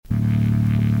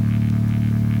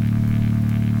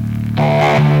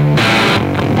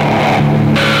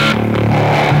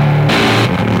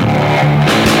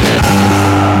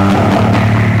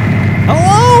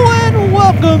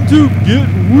to Get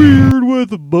Weird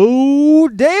with Bo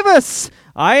Davis.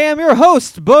 I am your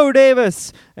host, Bo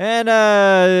Davis,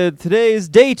 and today's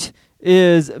date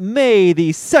is May the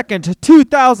 2nd,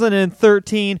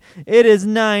 2013. It is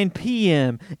 9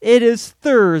 p.m. It is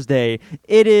Thursday.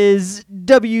 It is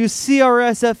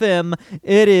WCRS-FM.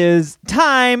 It is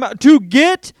time to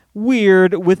get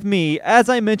weird with me, as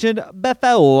I mentioned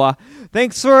before.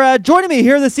 Thanks for joining me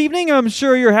here this evening. I'm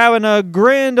sure you're having a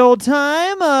grand old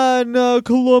time in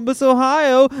Columbus,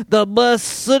 Ohio, the best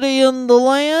city in the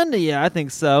land. Yeah, I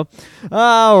think so.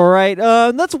 All right,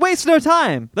 let's waste no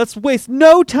time. Let's waste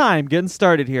no time getting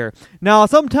started here. Now,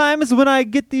 sometimes when I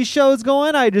get these shows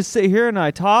going, I just sit here and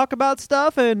I talk about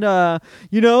stuff, and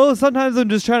sometimes I'm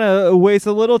just trying to waste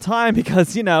a little time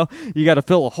because you got to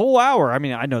fill a whole hour. I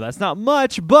mean, I know that's not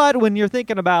much, but when you're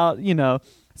thinking about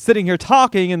sitting here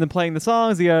talking and then playing the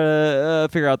songs, you gotta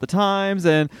figure out the times,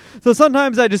 and so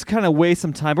sometimes I just kind of waste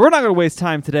some time, but we're not gonna waste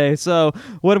time today. So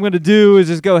what I'm gonna do is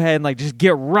just go ahead and just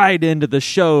get right into the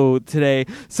show today,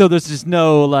 so there's just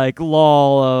no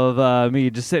lull of me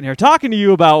just sitting here talking to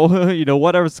you about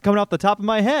whatever's coming off the top of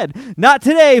my head. Not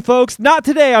today, folks, not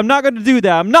today. I'm not gonna do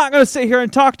that. I'm not gonna sit here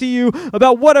and talk to you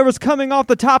about whatever's coming off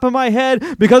the top of my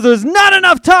head, because there's not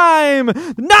enough time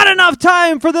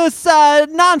for this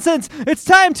nonsense. It's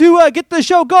time to get the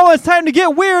show going. It's time to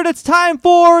get weird. It's time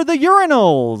for the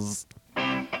urinals.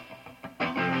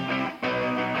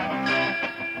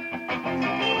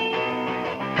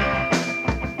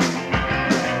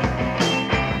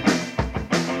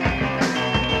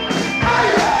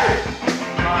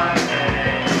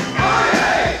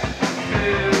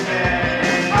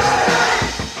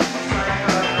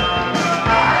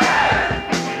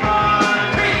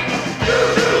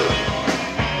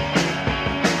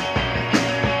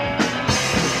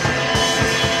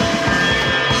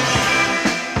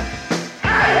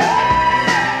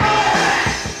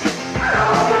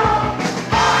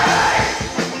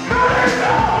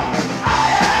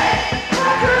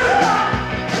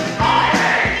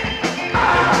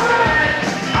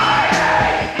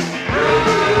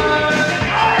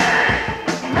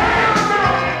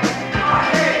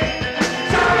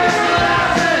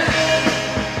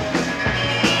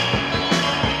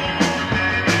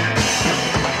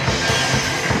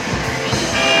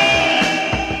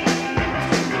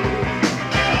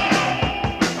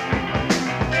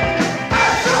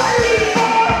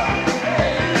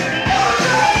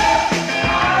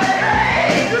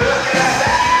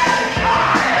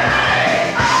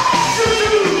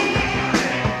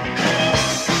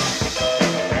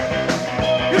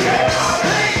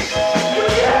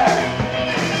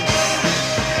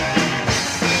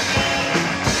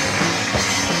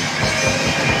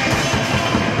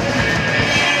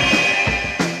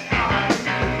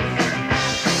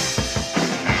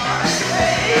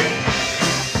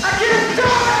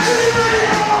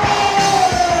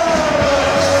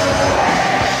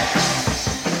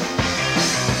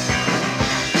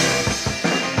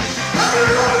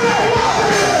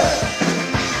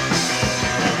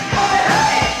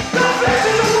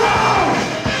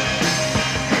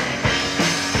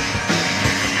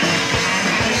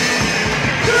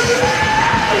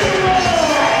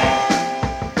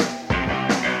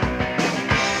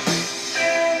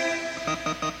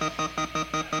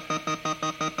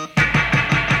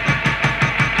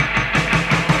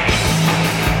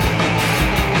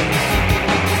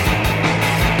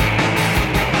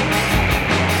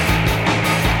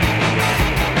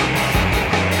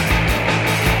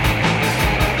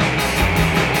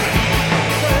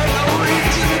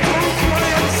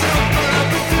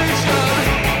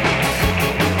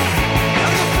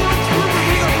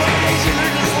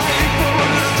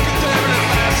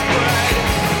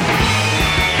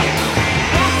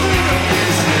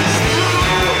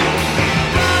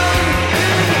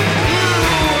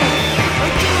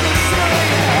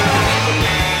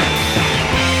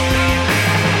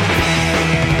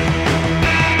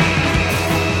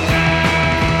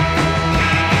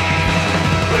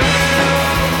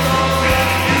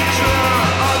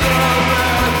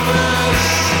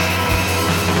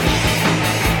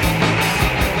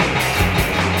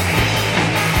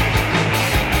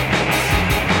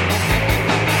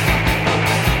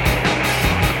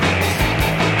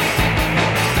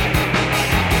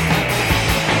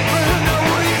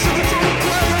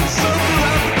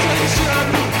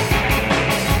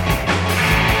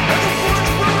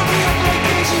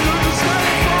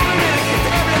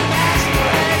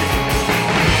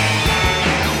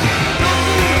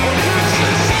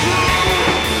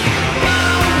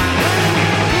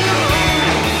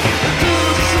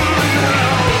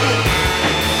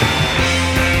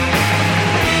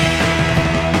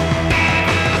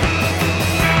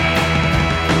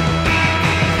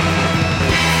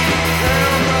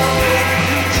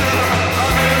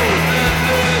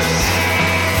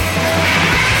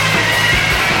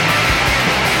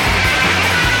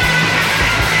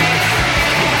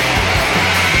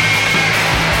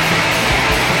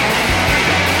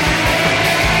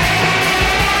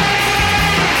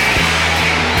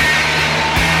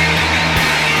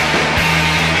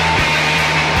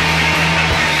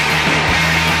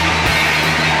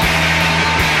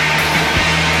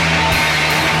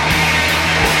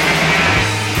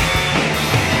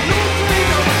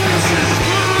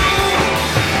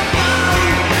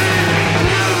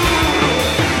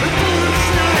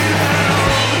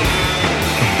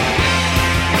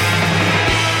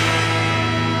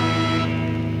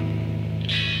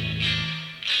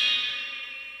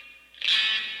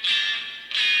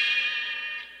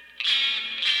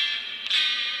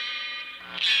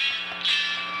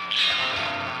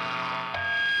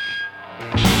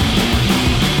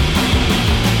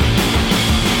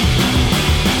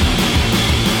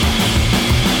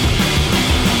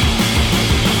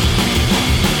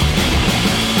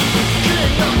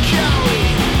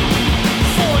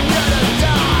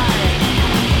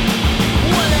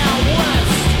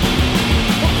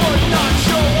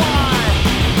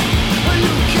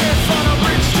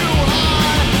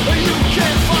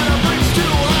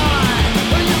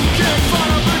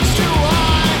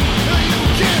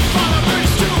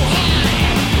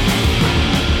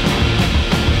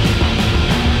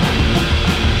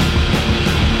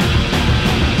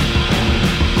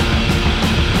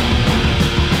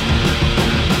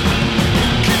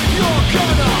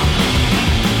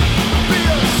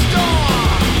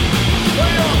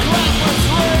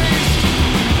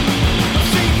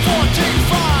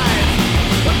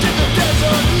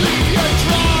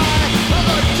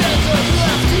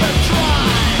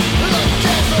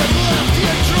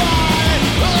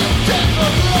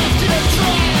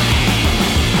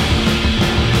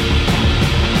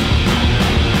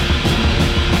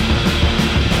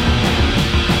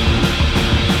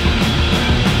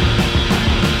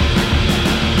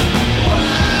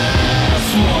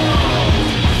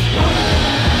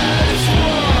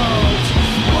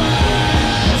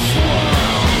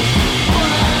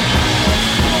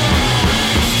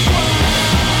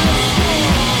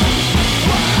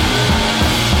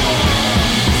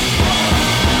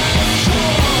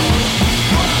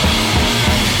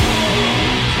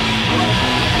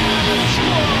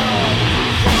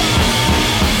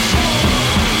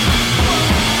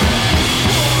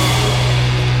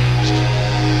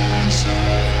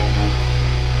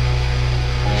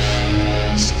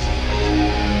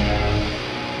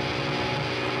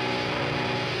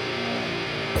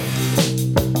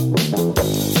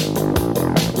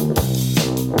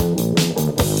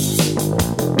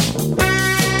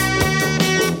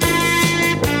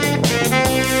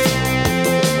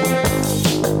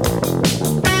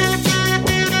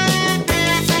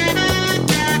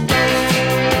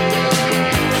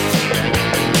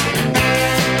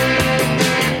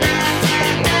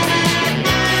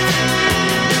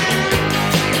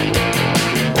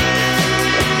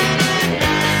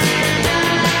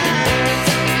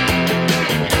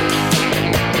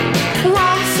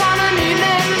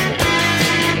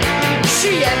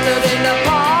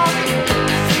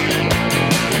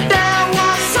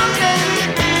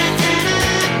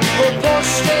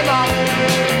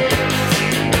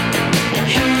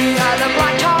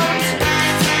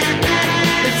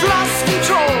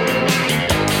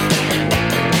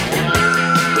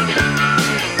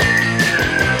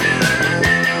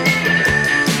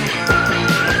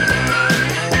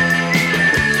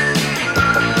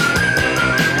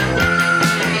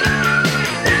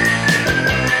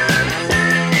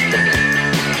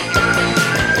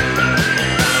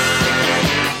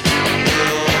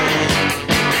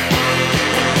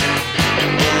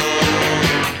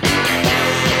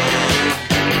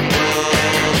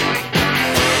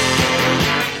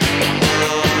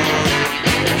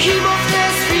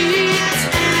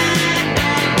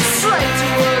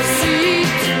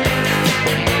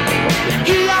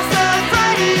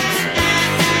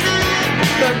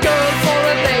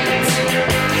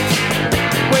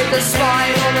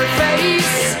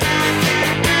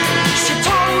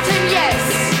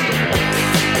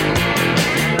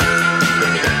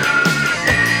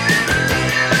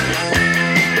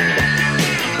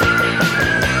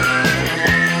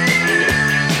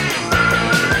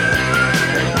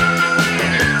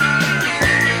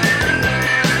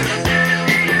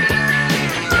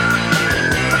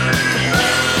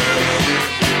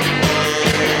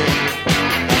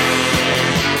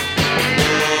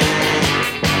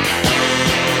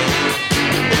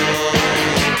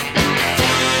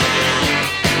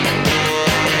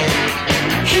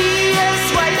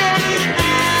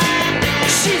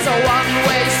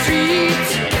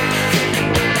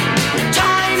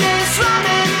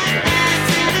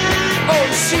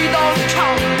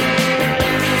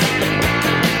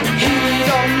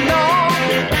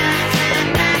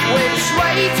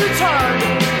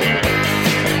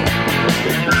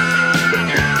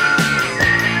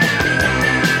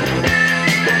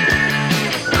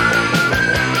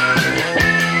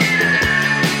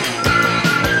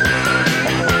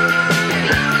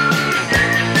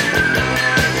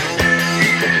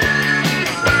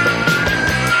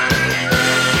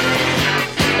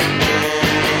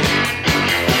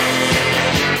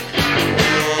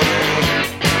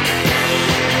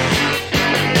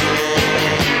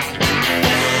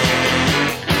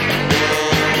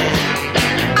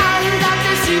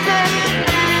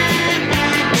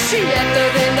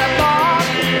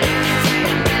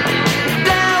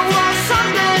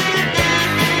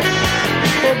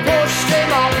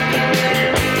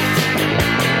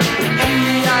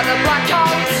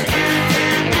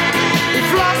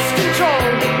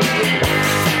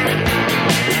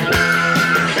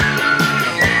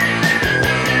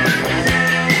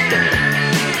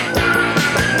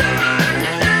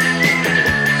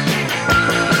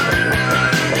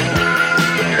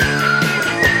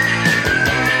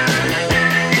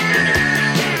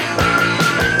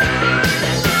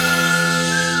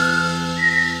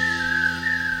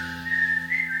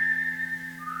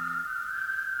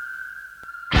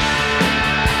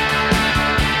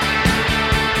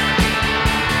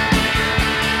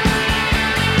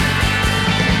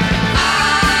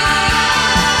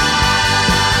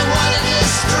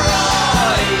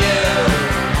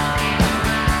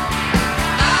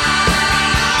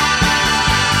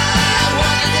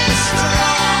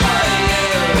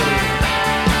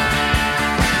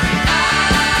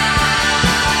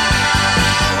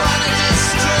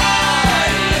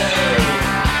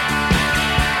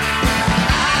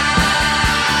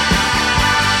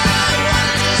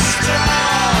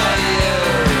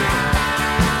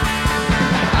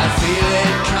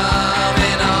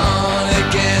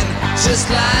 just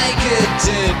like it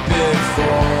did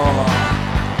before.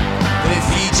 They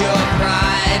feed your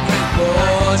pride with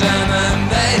boredom and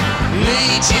they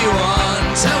lead you on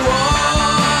to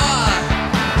war.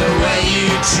 The way you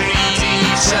treat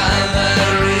each other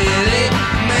really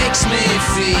makes me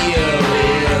feel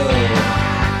ill.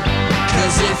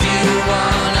 'Cause if you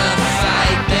wanna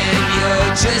fight, then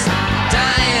you're just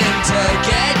dying to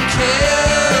get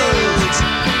killed.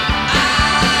 I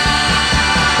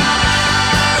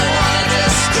wanna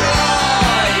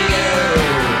destroy you.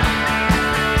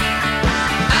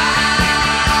 I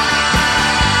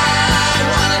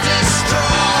wanna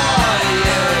destroy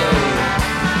you.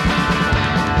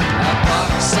 A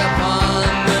box upon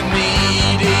the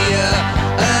media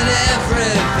and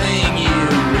everything you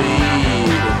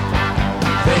read.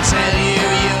 They tell you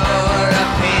your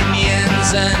opinions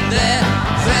and they're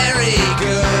very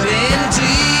good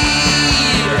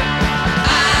indeed. I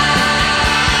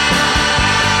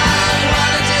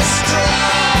wanna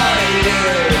destroy you.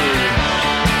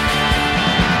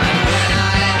 And when I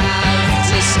have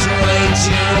destroyed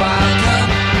you, I'll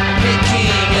come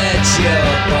picking at your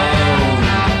bone.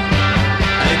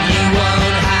 And you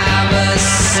won't have a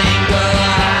single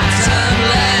atom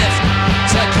left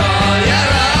to call your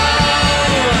own.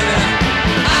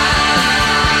 I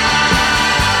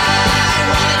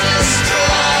wanna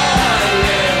destroy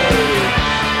you.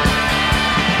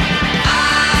 I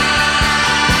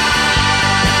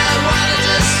wanna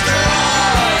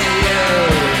destroy you.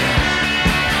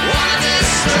 Wanna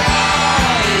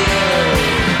destroy you.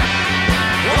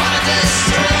 Wanna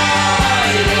destroy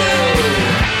you.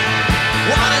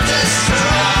 Wanna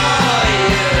destroy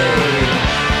you.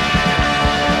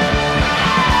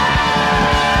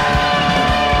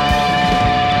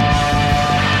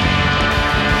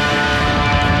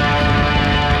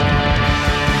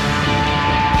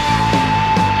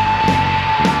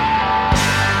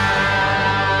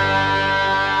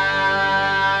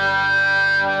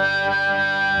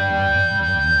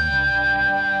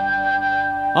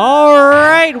 All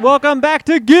right, welcome back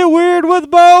to Get Weird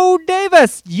with Bo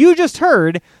Davis. You just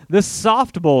heard the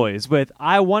Soft Boys with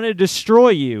I Want to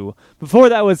Destroy You. Before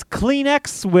that was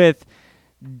Kleenex with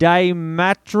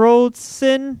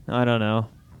Dimatrocin. I don't know.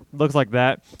 Looks like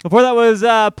that. Before that was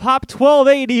Pop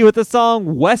 1280 with the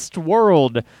song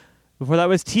Westworld. Before that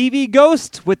was TV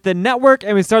Ghost with The Network.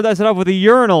 And we started that set off with the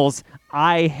Urinals.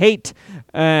 I Hate.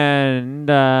 And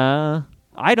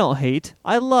I don't hate.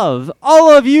 I love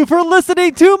all of you for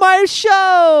listening to my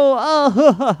show.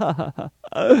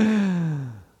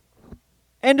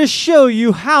 And to show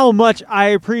you how much I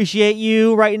appreciate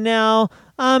you right now,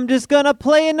 I'm just going to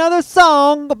play another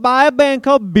song by a band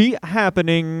called Beat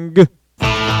Happening. Then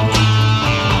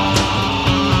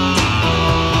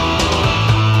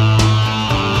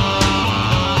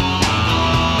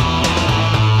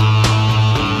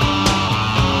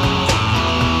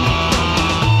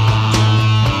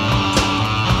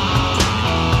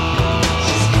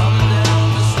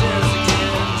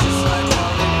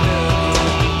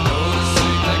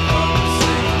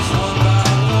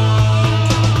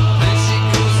she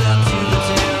goes out to the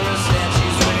terrace and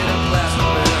she's wearing a glass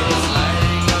mirror,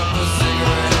 lighting up a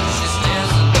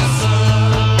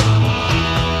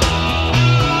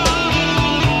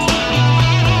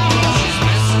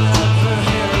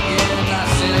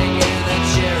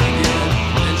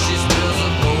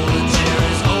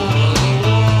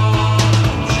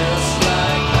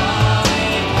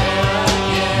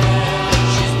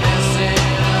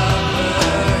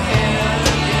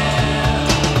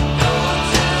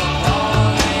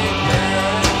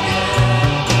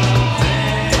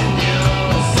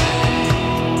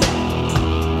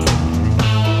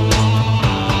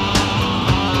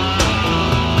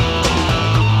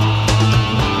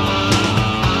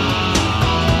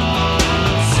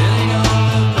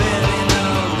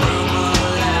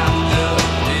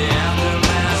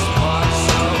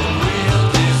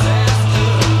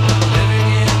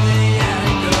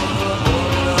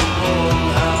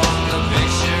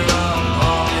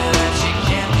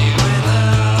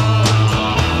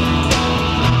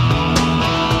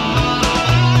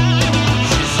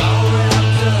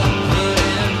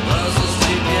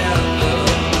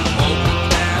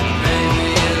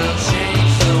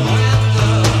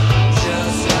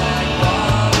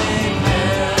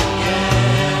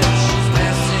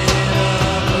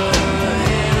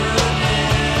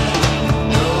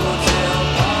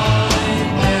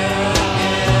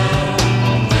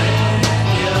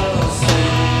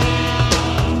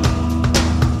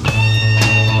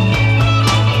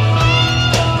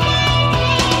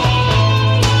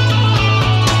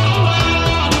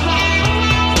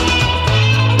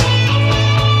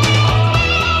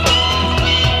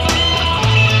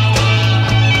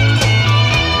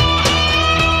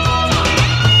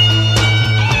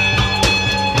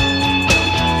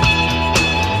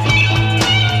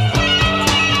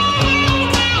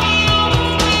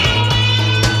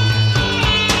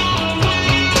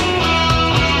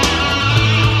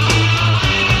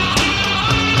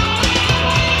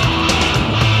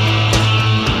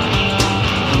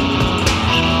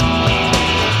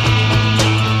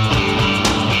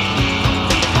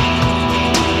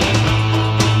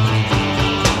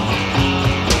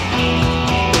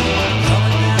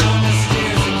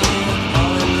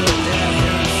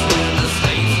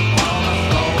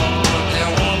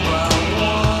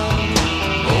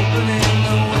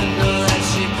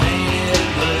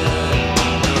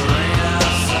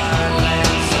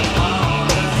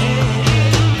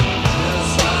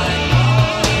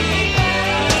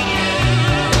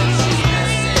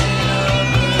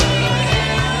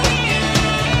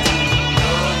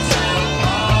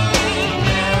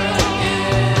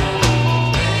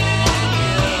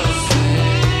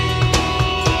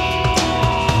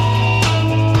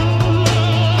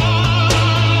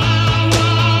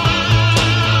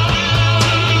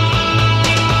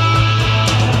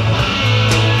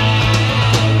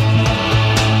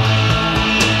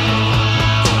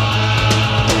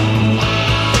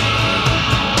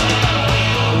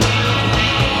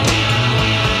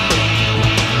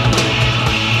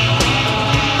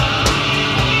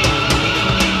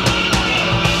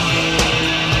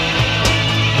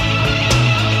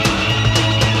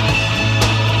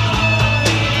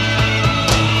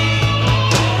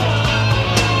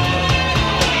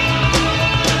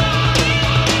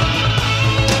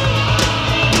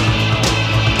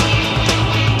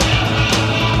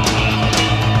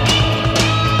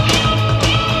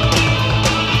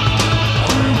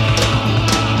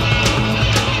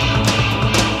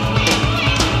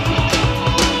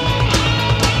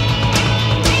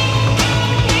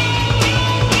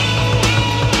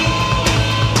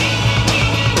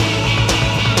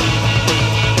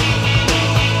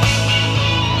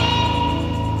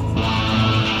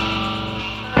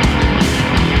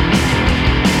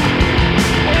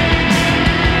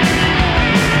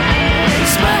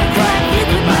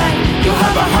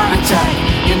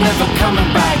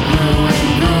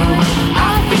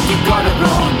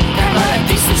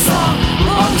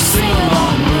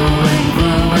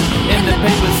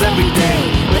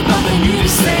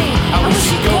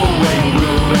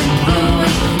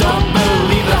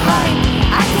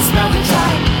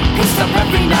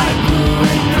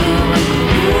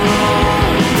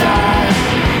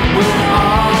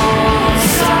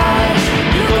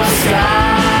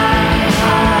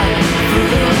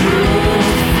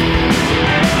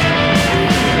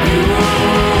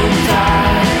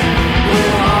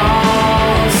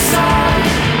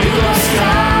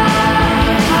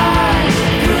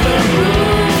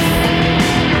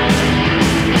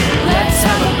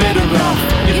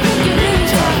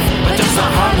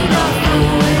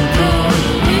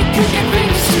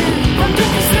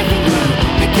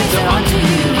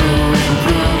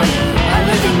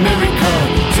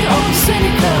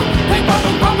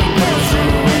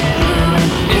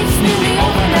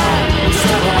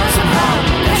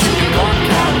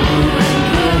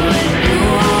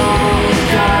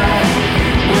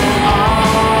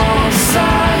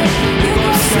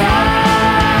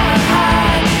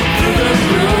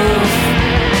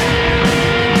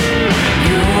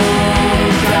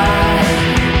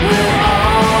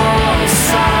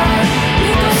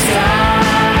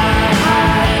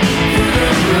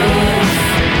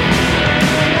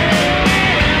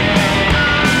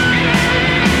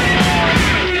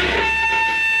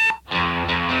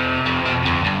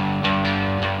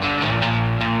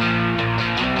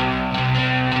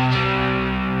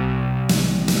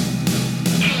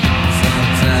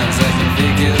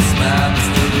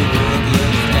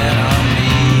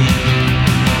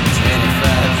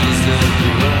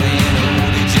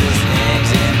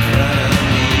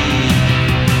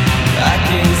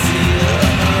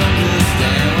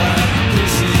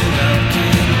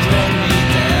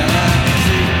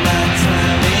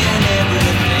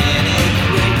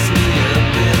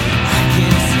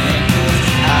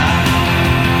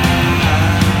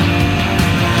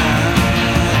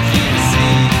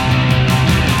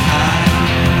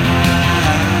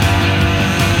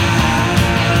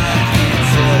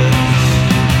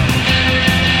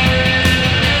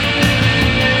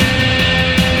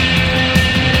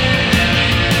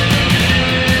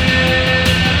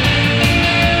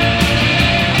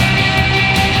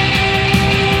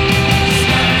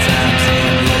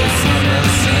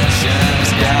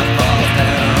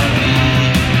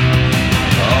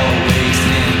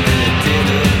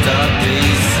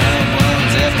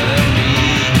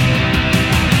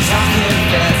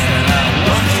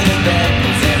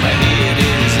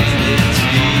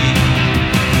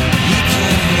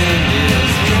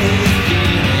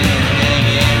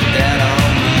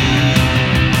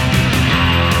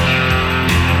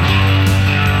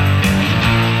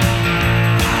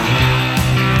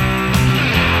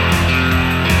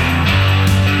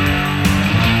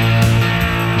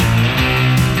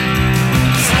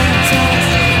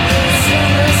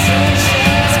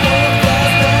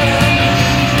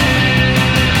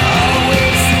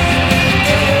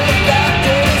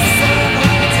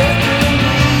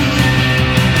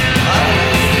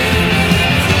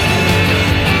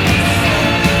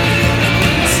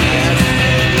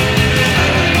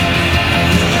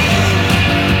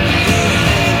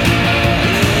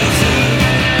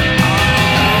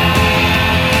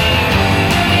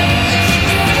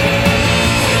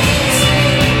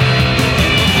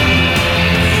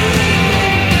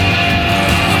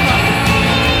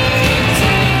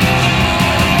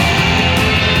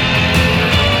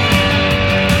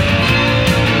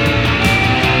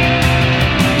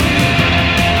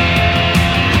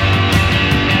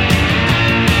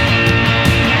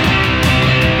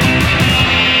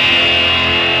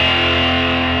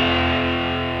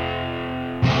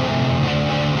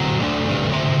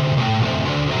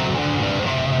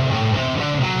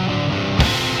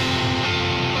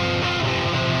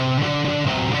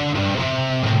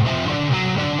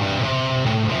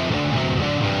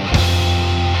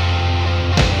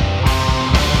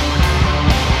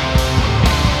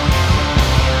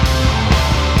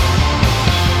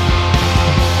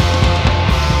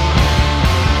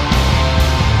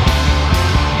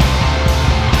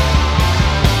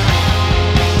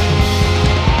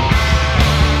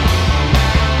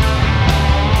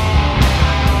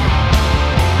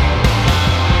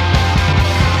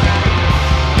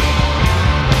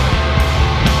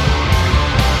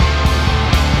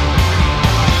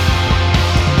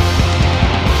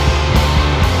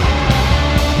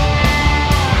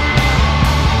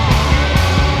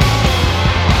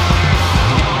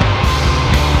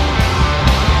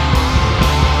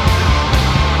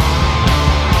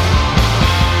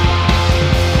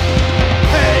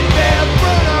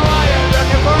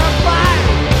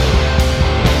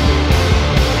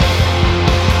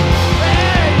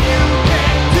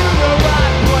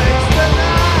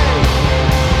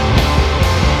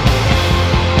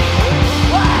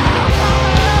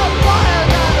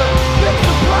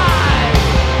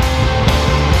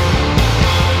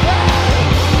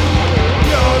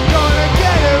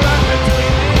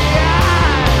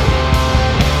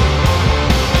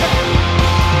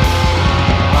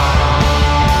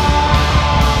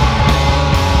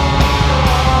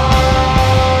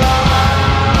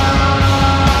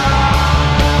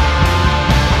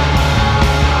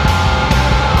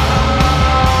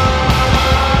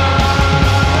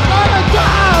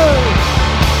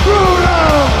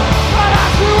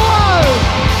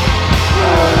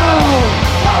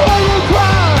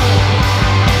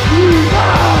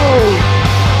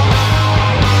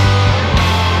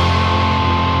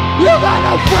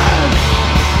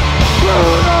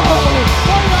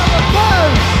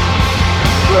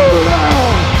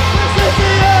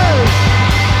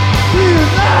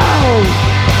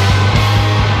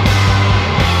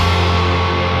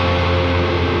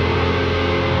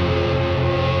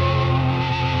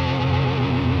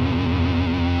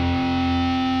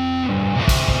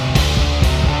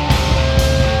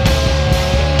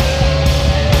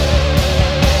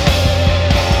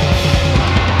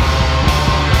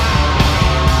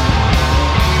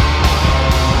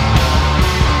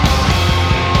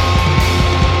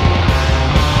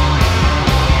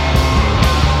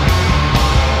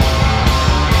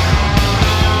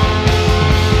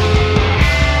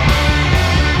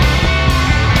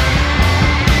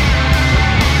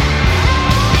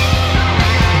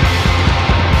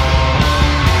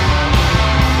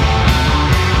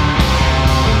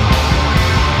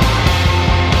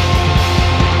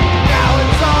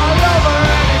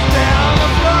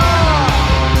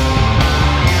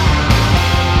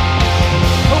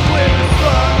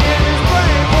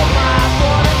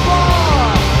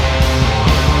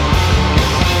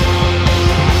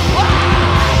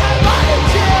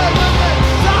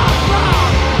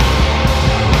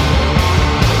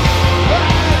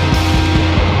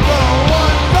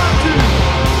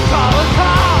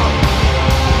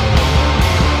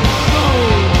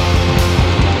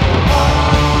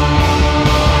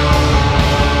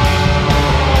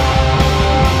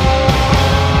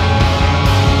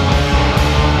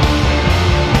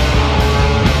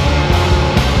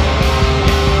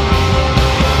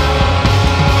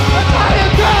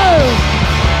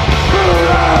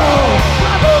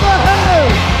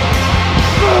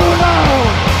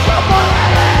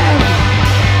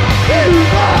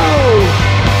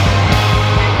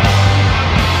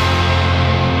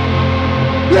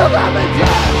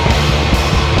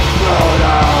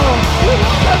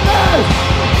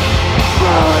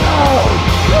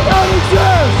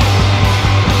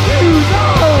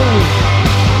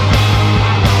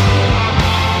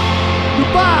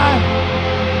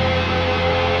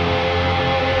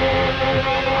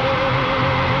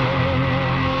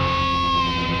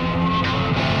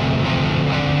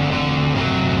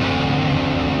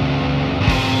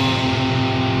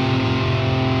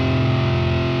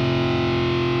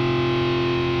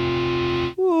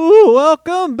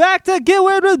Welcome back to Get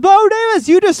Weird with Bo Davis.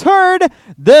 You just heard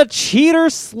the Cheater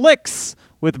Slicks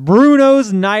with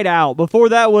Bruno's Night Out. Before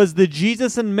that was the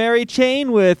Jesus and Mary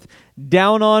Chain with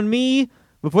Down on Me.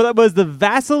 Before that was the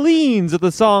Vaselines with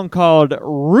a song called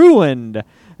Ruined.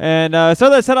 And so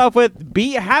let's set off with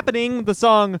Beat Happening, the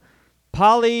song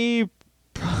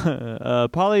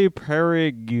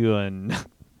Polyperiguan.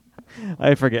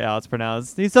 I forget how it's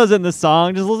pronounced. He says it in the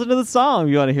song. Just listen to the song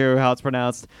if you want to hear how it's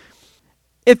pronounced.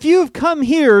 If you've come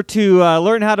here to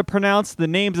learn how to pronounce the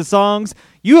names of songs,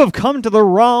 you have come to the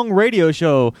wrong radio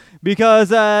show.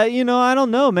 Because, I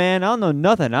don't know, man. I don't know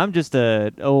nothing. I'm just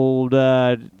a old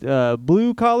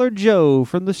blue-collar Joe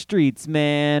from the streets,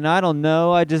 man. I don't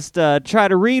know. I just try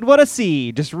to read what I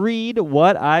see. Just read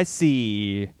what I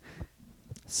see.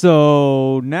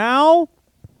 So now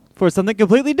for something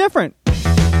completely different.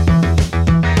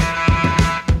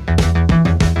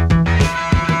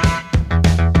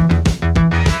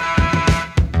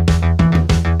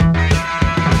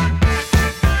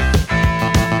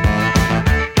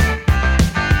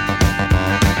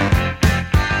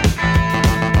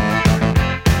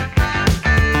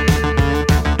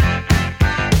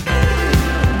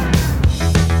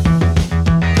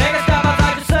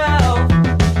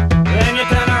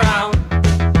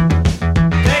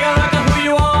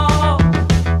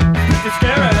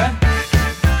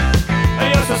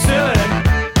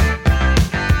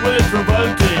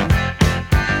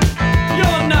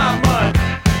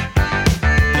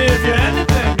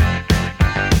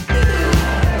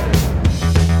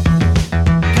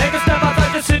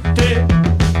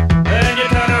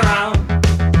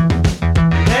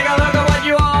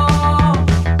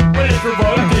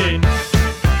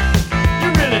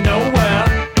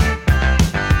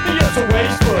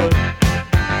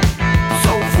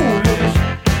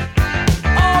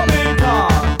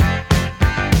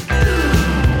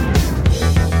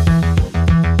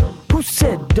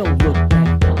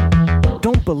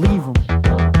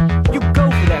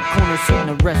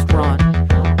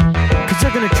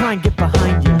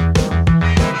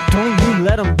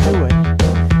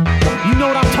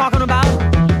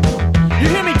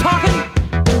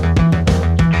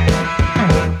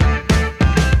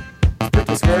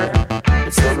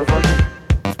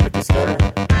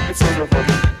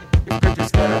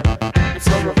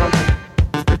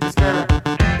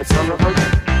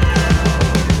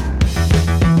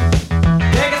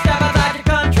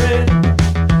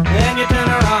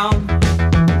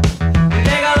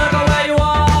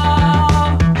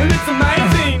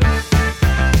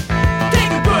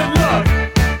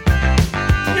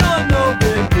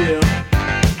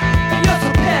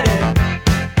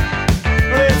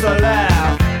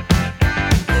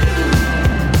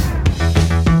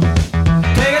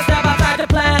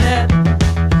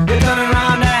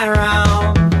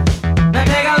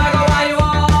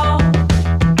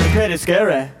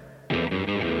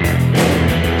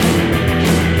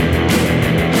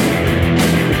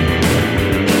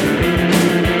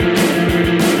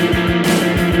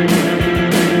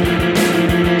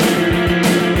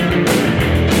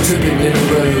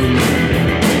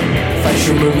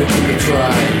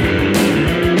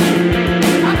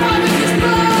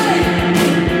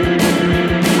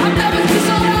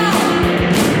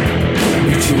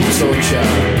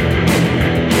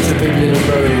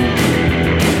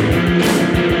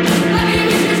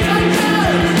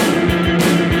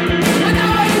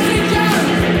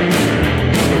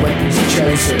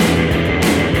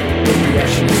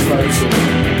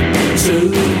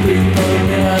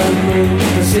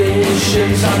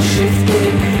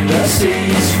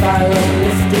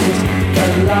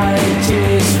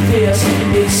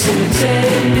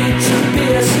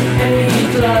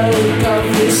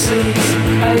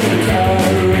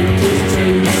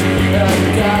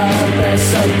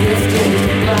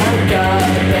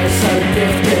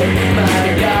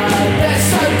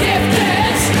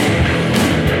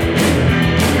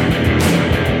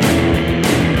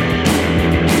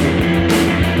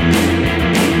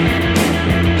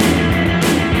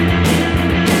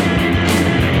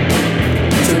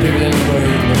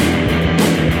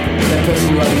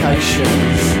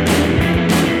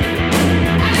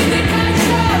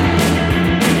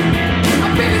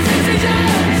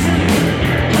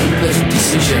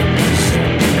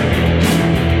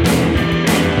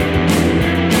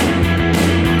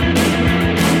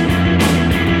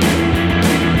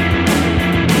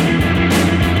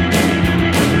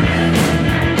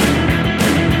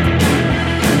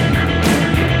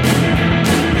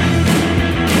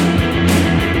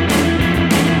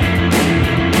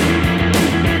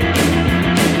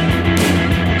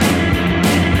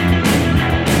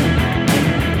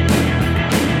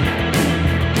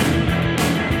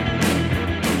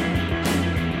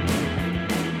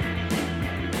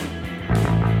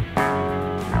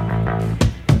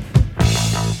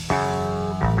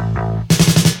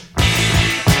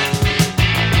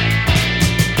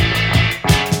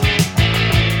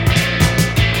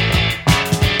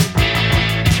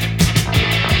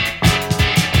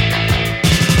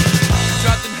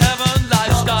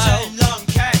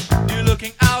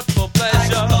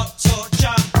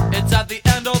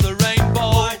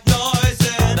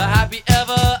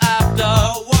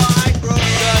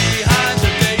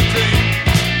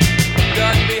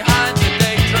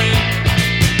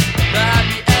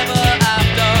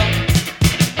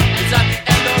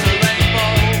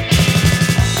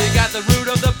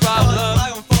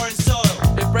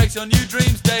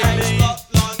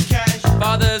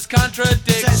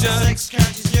 Six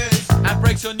counties news and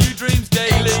breaks your new dreams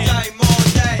daily. each day more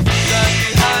day. Learn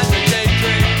behind the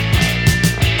daydream.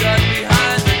 Learn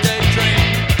behind the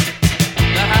daydream.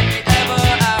 The happy ever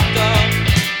after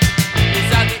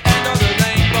is at the end of the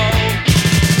rainbow.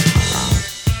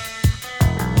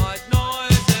 White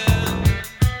noise in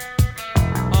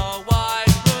a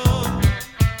white room.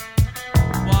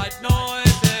 White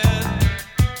noise in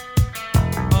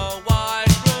a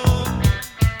white room.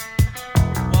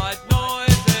 White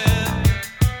noise in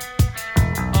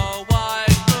a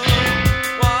white room.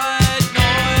 White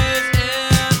noise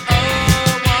in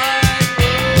a white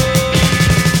room.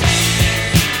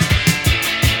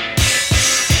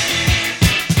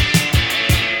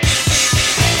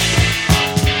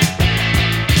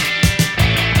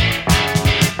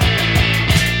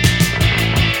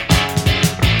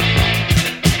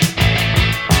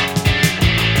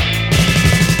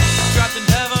 Trapped in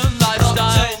heaven lifestyle.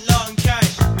 Locked in long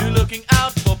cash. You're looking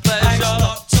out for pleasure.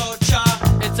 X-Lock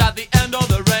torture. It's at the end of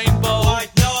the rainbow.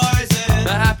 White noise in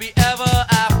The happy ever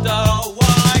after. a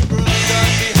white room.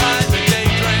 Just behind the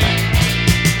daydream.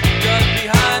 Just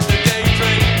behind the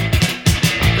daydream.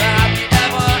 The happy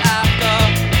ever after.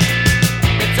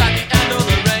 It's at the end of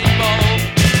the rainbow.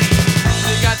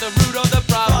 Dig at the root of the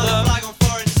Fly the problem. flag on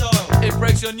foreign soil. It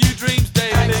breaks your new dreams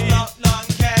daily. X-Lock long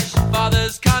cash.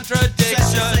 Father's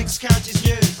contradiction. Six counties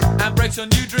news And breaks your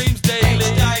new dreams daily.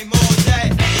 each day more day.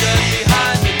 Just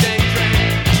behind the daydream.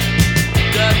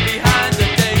 Just behind the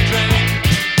daydream.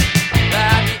 The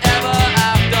happy ever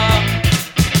after.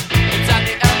 It's at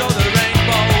the end of the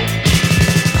rainbow.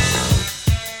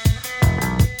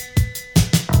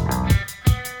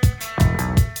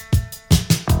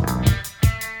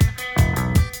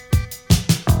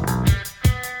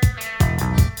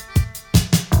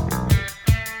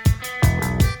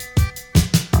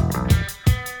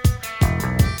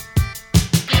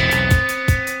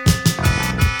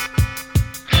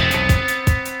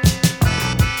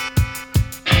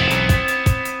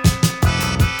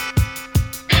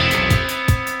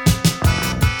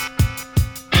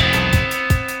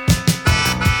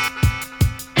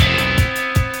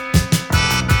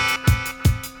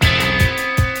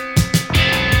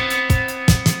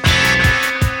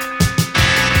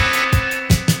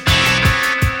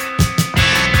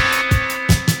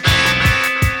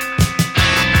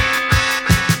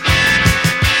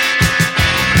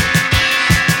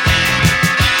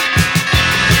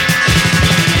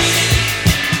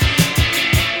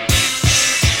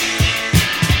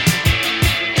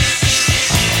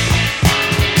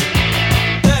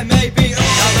 There may be Now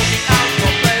oil looking out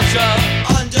for pleasure.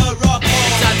 under rock It's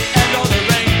wall. at the end of the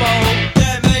rainbow.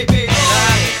 There may be The oil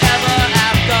happy ever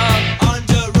after.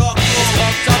 under rock It's wall.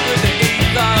 pumped up with the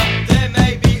ether. There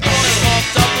may be It's oil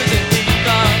pumped up with the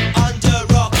ether. under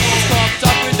rock It's wall. pumped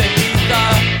up with the ether.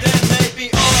 There may be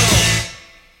oil.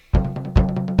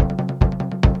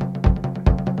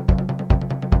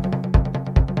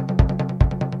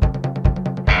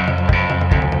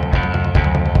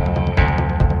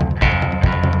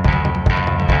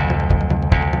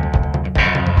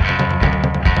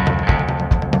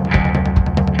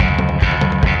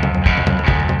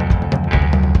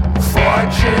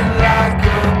 Fortune like a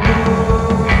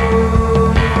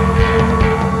moon,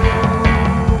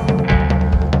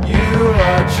 you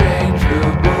are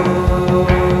changeable.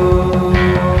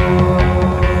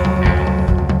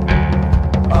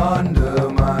 Under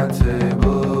my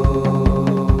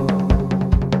table,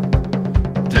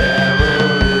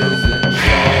 devil is in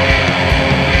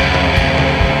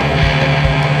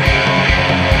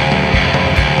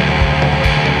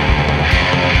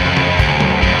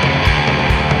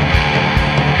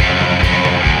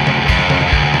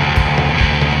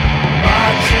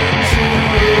marching to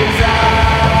his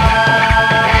eye.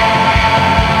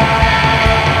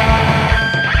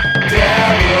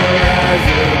 Devil as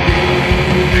a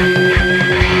bee.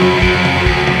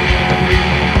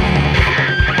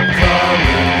 Come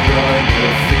and join the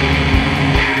feast.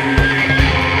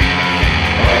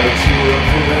 Our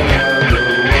children of the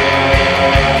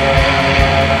world.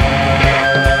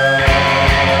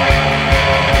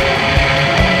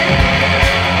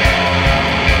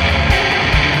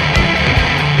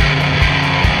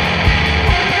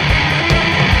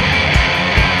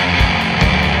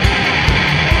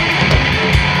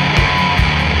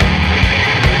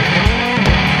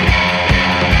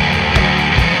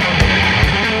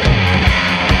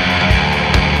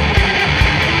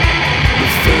 The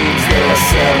things they're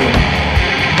selling,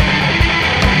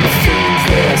 the things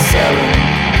they're selling,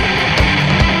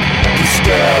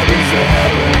 disturbers of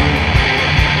heaven,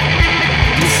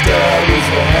 disturbers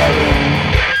of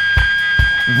heaven,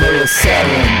 they're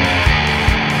selling.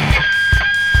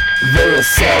 The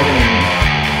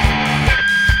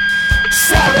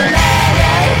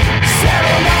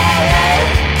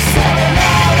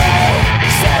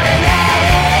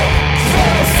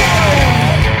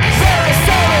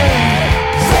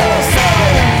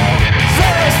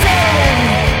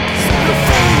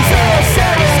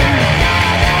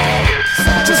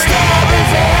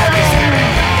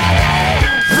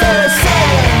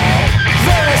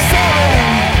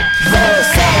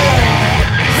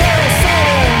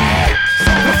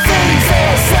things they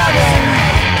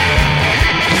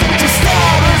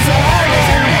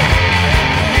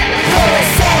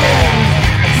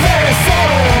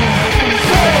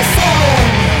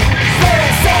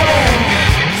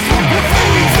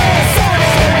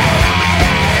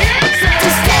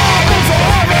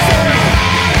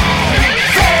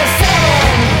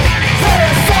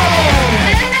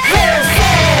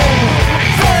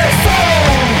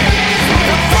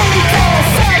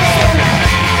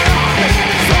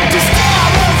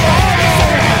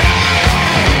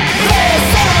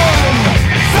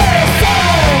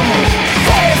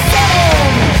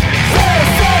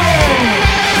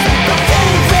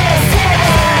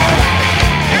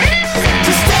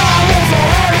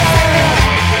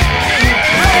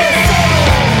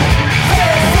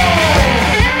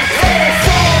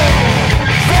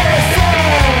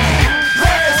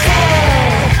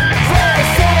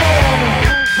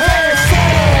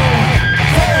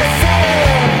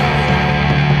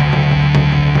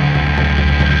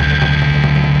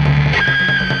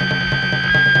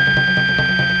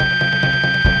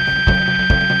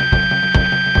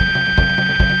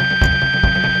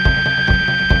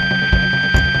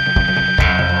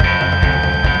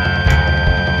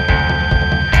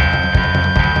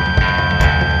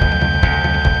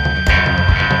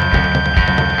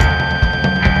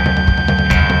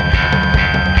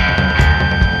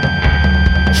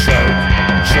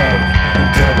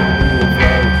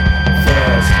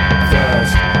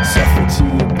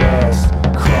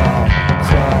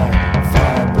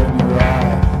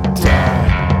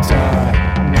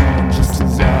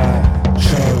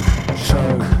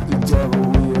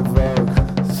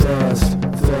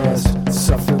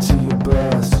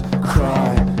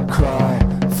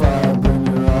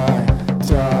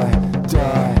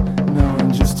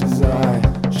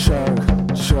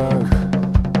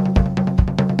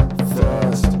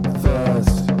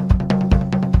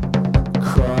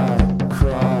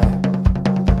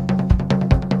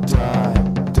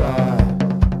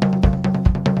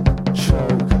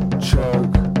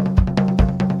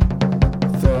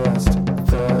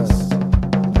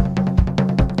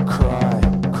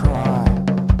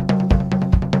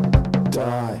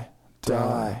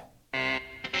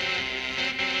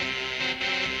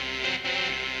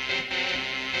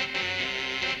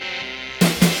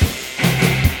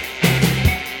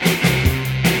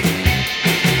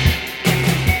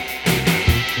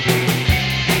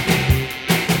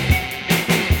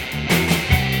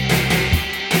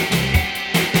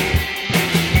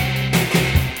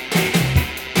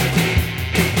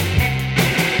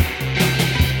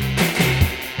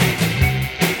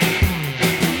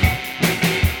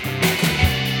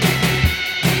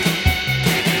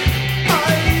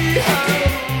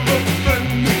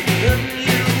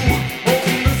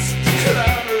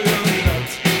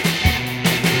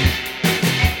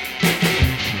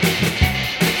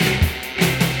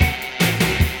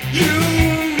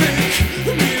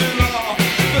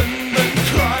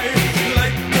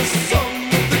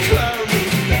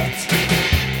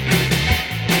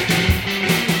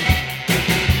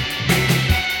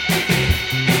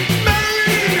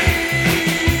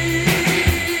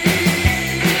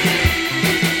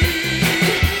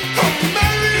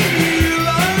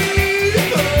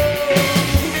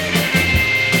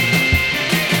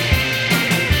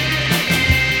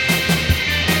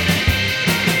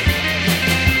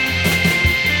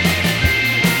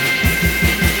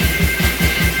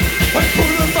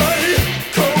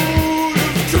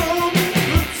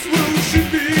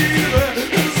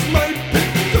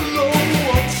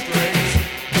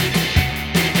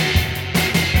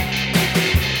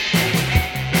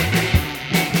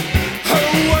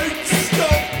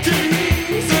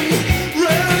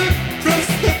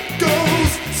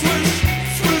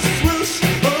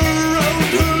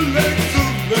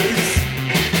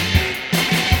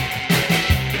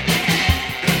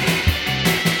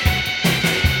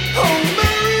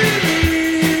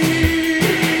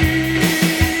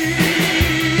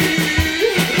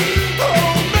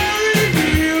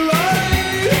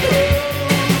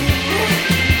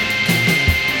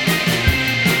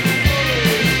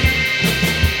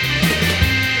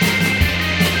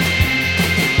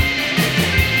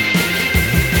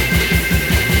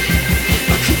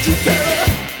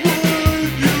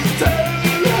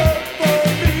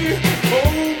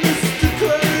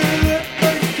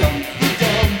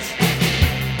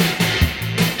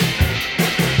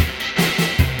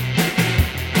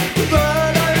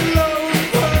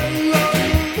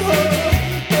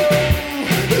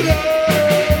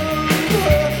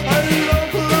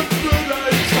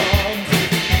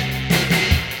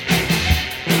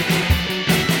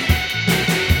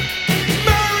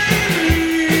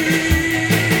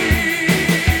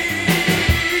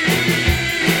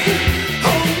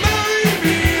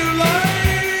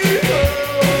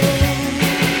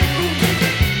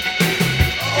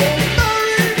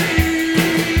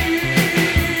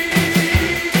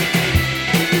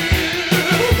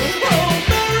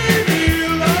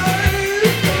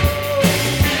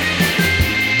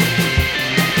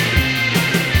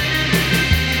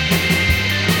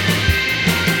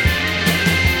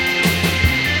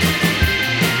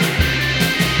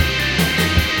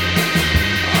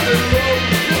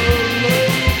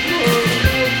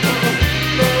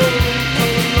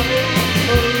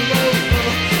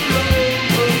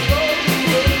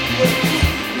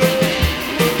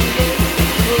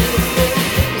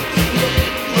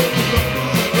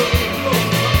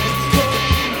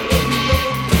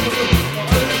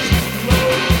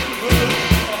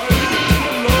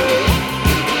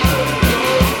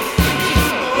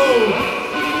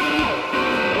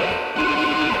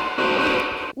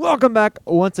Welcome back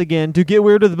once again to Get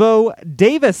Weird with Bo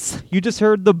Davis. You just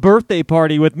heard The Birthday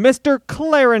Party with Mr.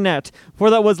 Clarinet.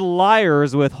 Before that was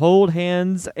Liars with Hold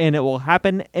Hands and It Will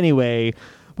Happen Anyway.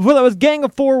 Before that was Gang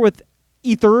of Four with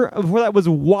Ether. Before that was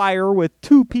Wire with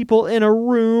Two People in a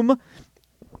Room.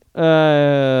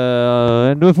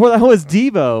 And before that was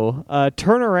Devo,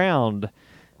 Turn Around.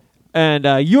 And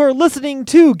you're listening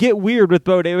to Get Weird with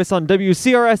Bo Davis on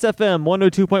WCRS FM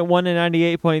 102.1 and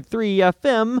 98.3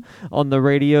 FM on the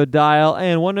radio dial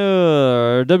and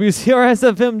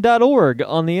WCRSFM.org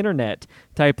on the internet.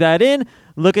 Type that in,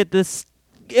 look at this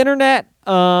internet,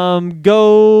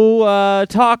 go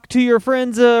talk to your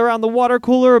friends around the water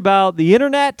cooler about the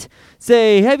internet.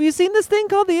 Say, have you seen this thing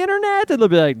called the internet? And they'll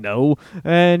be like, no.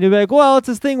 And you'll be like, well, it's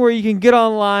this thing where you can get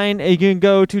online and you can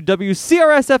go to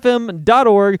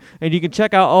WCRSFM.org and you can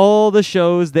check out all the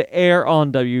shows that air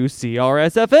on WCRSFM.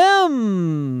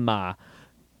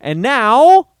 And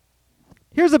now,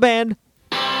 here's a band.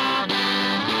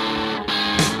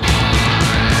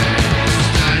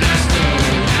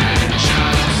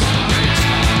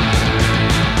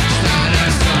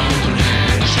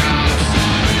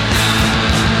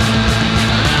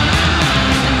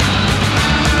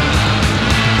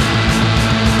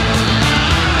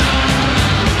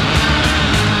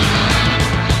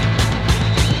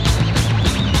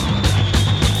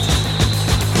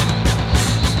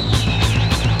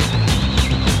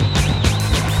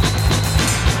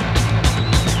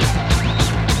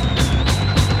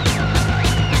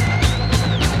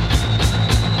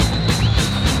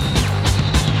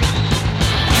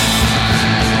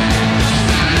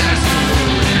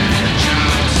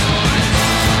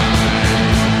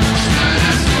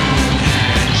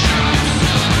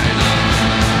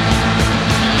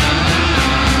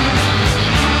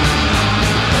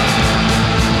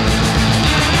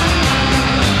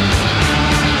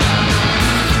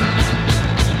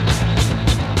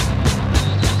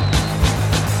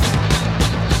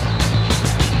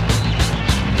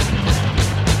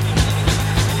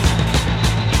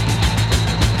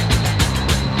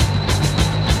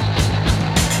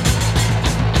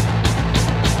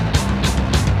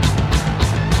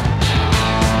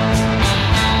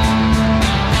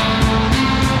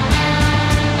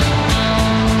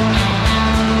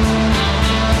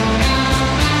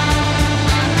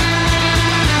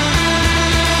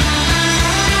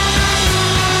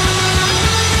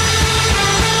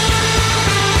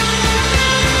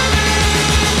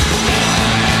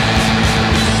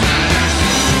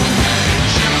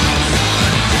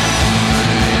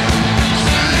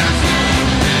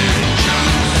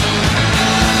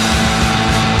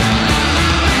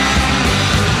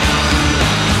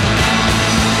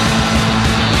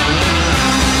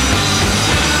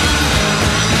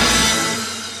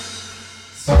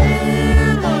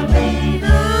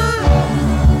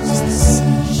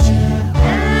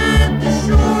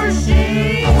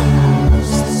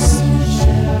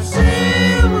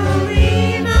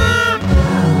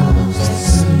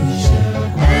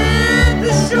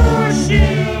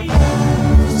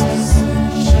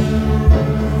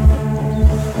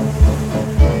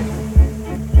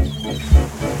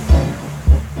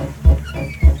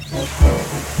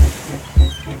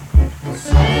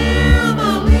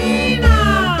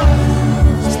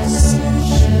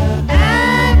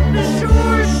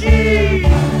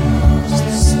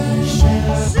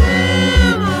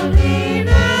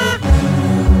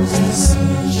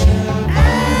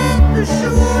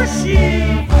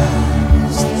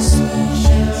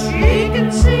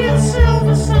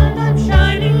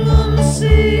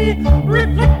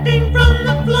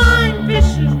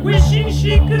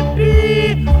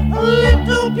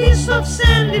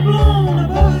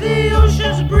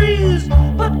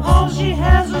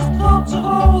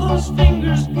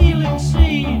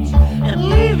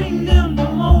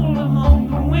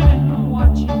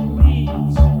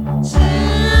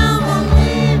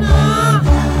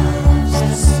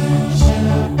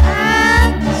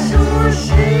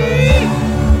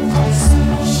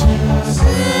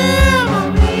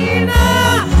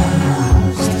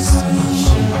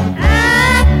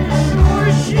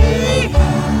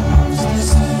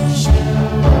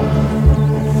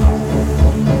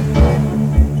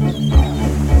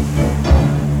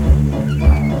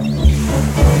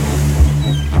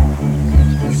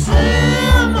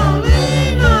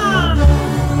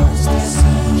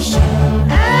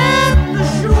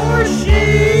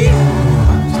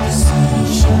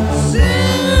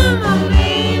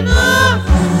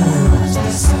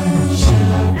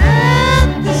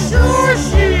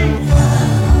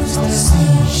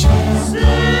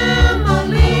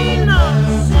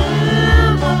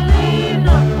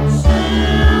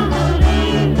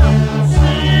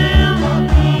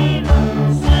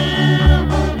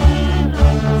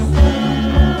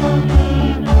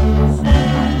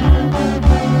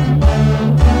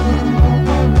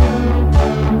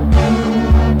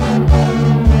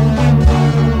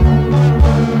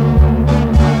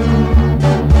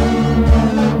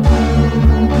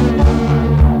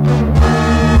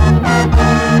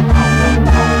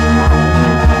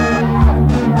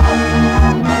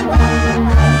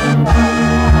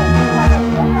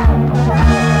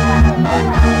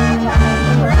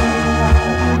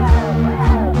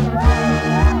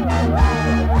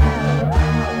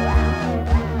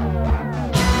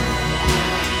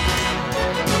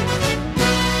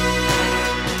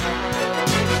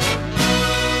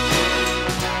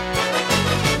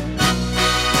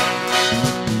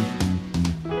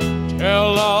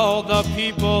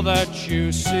 people that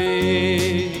you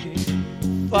see.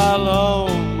 Follow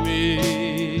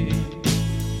me.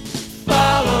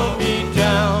 Follow me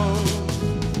down.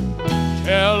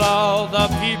 Tell all the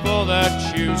people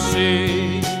that you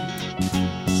see.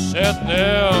 Set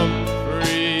them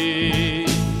free.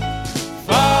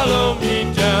 Follow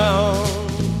me down.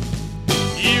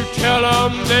 You tell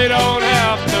them they don't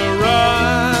have to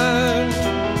run.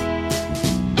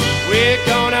 We're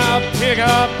gonna pick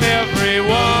up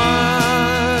everyone.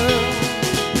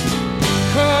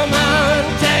 Come on,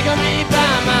 take me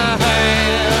by my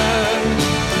hand.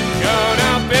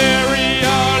 Gonna bury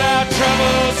all our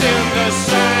troubles in the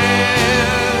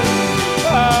sand.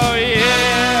 Oh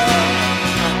yeah.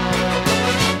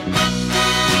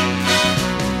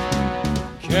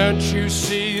 Can't you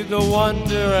see the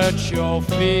wonder at your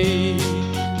feet?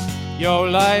 Your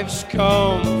life's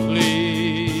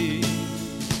complete.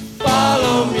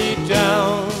 Follow me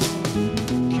down.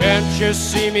 Can't you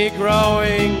see me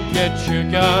growing? Get your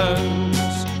guns.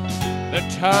 The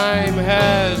time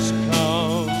has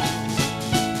come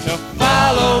to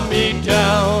follow me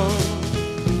down.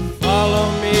 Follow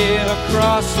me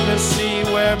across the sea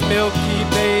where milky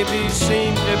babies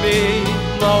seem to be.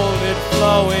 Molded,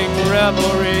 flowing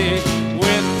revelry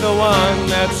with the one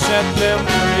that set them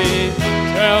free.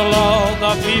 Tell all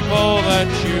the people that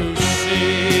you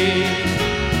see,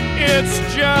 it's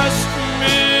just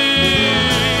me.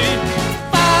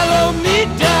 Follow me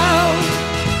down.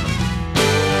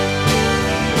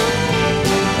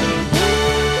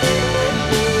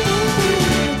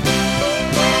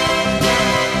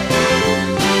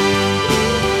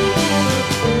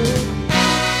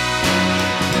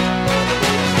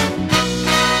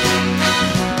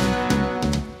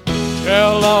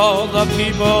 Tell all the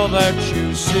people that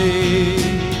you see,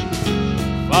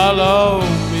 follow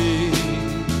me.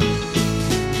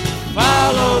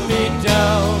 Follow me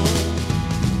down.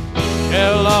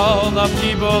 Tell all the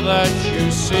people that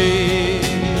you see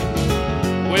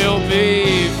will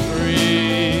be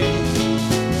free.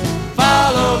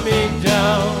 Follow me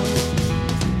down.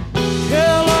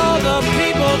 Tell all the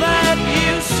people that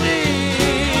you see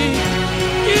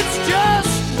it's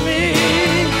just me.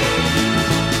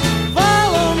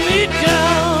 Follow me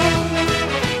down.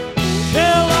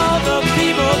 Tell all the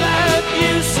people that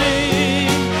you see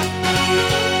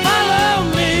follow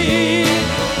me.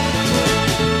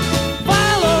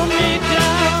 Follow me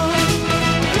down.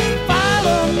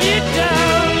 Follow me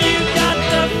down. You got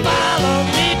to follow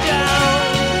me down.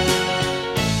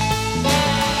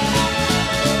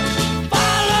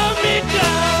 Follow me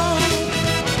down.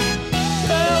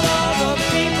 Tell all the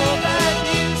people that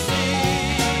you see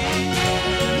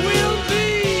will be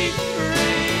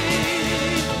free.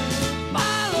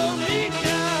 Follow me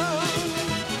down.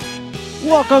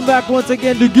 Welcome back once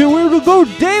again to Get Weird with Bo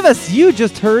Davis. You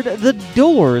just heard The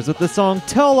Doors with the song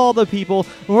Tell All the People.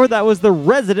 Before that was The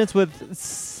Residents with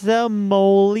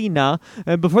Semolina.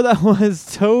 And before that was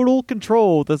Total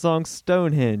Control with the song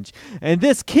Stonehenge. And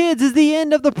this, kids, is the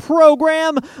end of the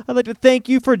program. I'd like to thank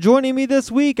you for joining me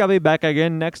this week. I'll be back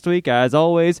again next week, as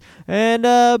always. And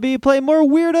be playing more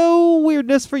weirdo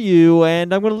weirdness for you.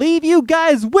 And I'm going to leave you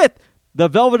guys with The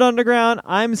Velvet Underground.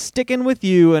 I'm sticking with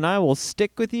you, and I will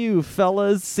stick with you,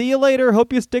 fellas. See you later.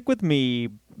 Hope you stick with me.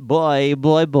 Bye,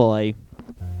 bye, bye.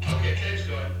 Okay, tape's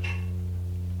going.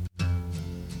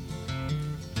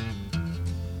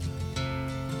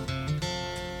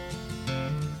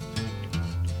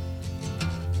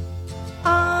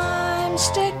 I'm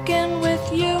sticking with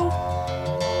you,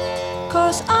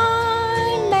 'cause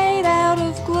I'm made out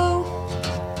of glue.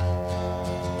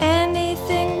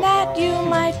 Anything that you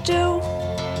might do,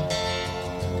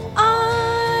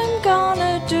 I'm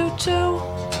gonna do too.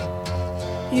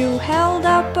 You held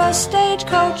up a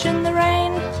stagecoach in the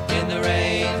rain, In the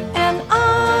rain, and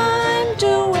I'm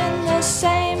doing the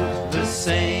same. the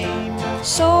same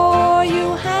Saw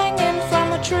you hanging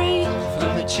from a tree,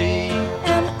 from the tree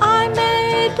and I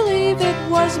made believe it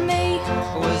was me.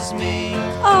 was me.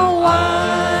 Oh,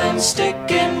 I'm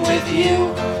sticking with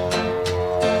you,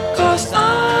 'cause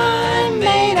I'm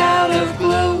made out of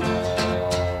glue.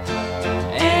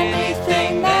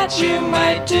 Anything that you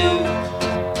might do,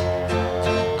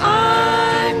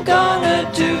 I'm gonna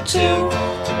do too.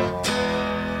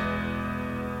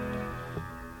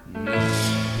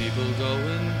 People go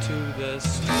into the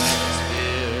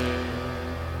stratosphere.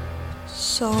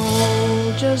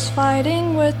 Soldiers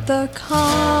fighting with the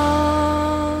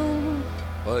calm.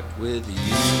 But with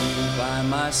you by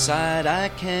my side, I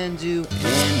can do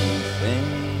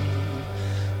anything.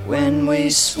 When we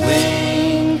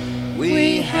swing,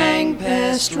 we hang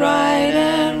past right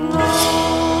and wrong.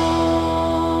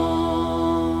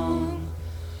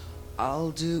 I'll I'll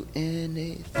do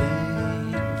anything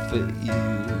for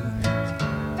you.